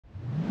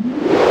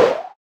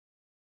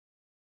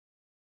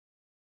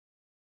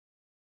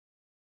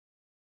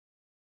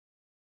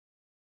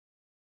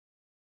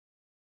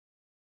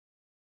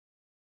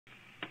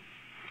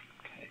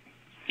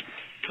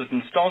So with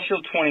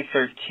InstallShield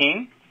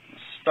 2013,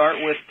 start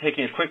with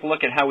taking a quick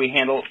look at how we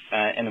handle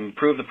and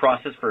improve the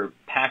process for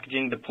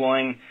packaging,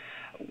 deploying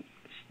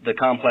the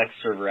complex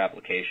server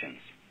applications.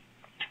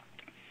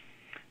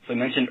 So I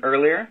mentioned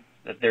earlier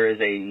that there is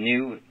a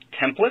new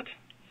template.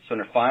 So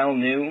under File,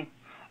 New,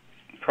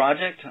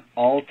 Project,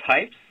 All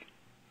Types,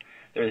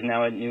 there is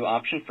now a new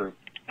option for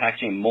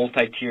packaging a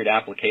multi-tiered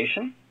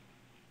application.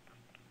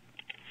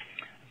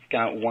 I've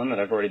got one that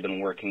I've already been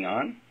working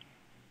on.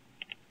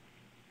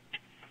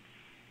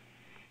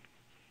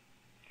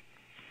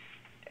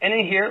 And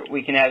in here,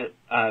 we can add,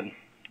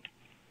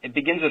 it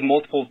begins with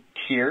multiple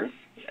tiers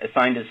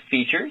assigned as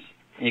features.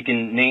 You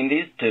can name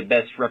these to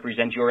best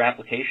represent your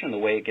application and the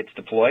way it gets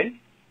deployed.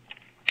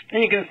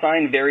 And you can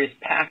assign various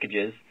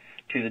packages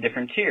to the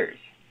different tiers.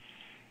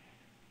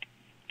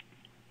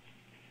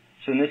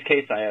 So in this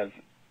case, I have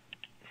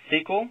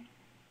SQL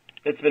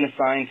that's been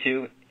assigned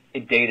to a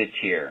data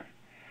tier.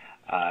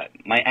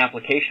 My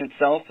application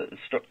itself is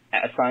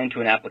assigned to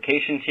an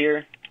application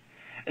tier.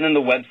 And then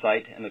the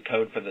website and the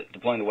code for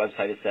deploying the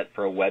website is set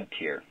for a web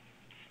tier.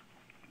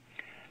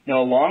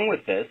 Now, along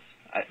with this,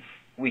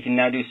 we can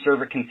now do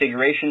server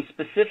configuration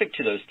specific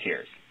to those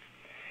tiers.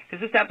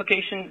 Because this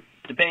application,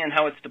 depending on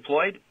how it's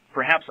deployed,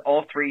 perhaps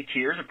all three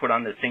tiers are put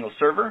on the single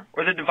server,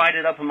 or they're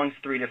divided up amongst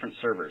three different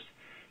servers.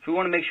 So we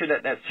want to make sure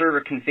that that server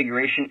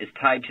configuration is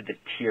tied to the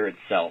tier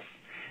itself,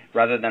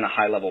 rather than a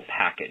high-level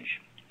package.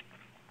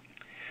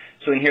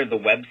 So in here, the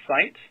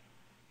website,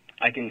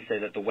 I can say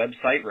that the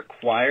website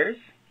requires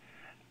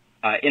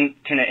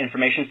Internet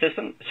Information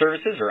System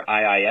Services, or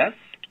IIS,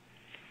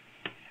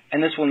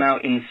 and this will now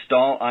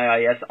install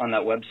IIS on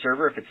that web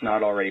server if it's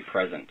not already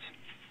present.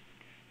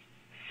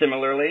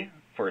 Similarly,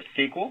 for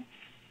SQL,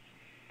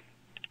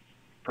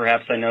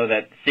 perhaps I know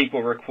that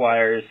SQL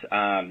requires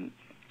some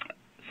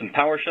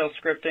PowerShell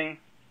scripting,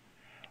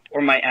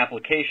 or my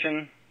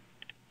application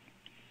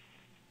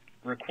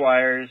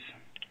requires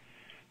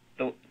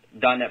the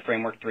 .NET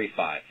Framework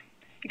 3.5.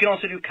 You can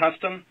also do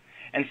custom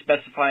and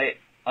specify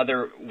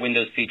other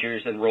Windows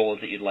features and roles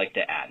that you'd like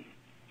to add.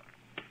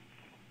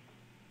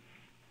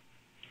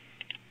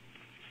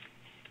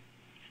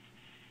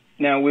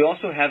 Now, we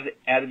also have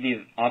added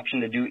the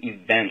option to do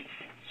events.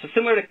 So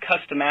similar to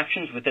custom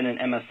actions within an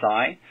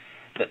MSI,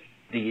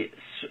 the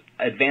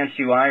Advanced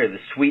UI or the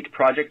Suite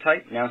project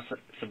type now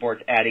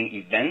supports adding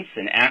events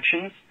and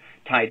actions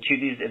tied to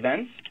these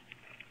events.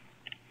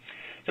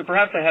 So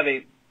perhaps I have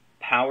a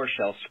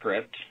PowerShell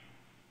script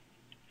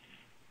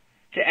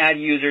to add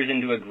users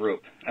into a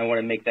group. I want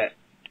to make that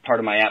part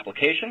of my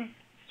application,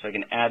 so I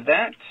can add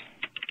that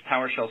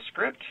PowerShell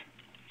script.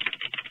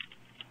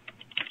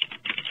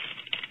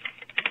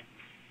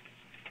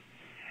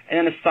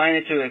 And then assign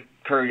it to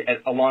occur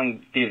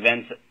along the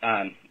events,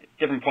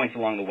 different points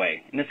along the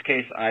way. In this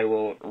case, I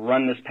will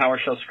run this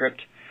PowerShell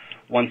script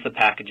once the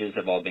packages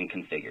have all been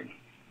configured.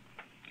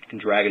 You can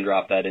drag and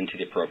drop that into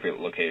the appropriate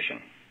location.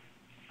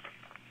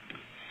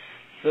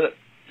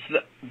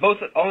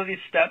 All of these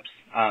steps,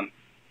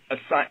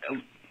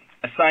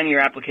 assigning your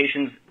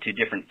applications to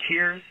different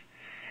tiers,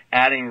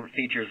 adding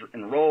features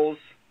and roles,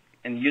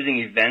 and using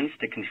events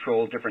to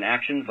control different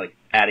actions like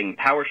adding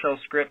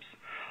PowerShell scripts,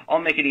 all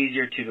make it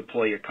easier to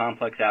deploy your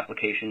complex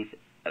applications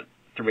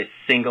through a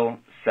single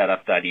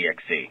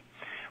setup.exe.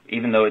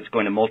 Even though it's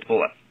going to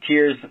multiple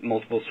tiers,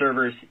 multiple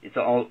servers, it's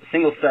all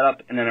single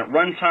setup, and then at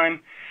runtime,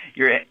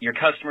 your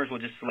customers will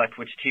just select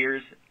which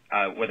tiers,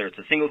 whether it's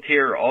a single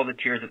tier or all the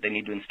tiers that they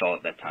need to install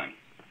at that time.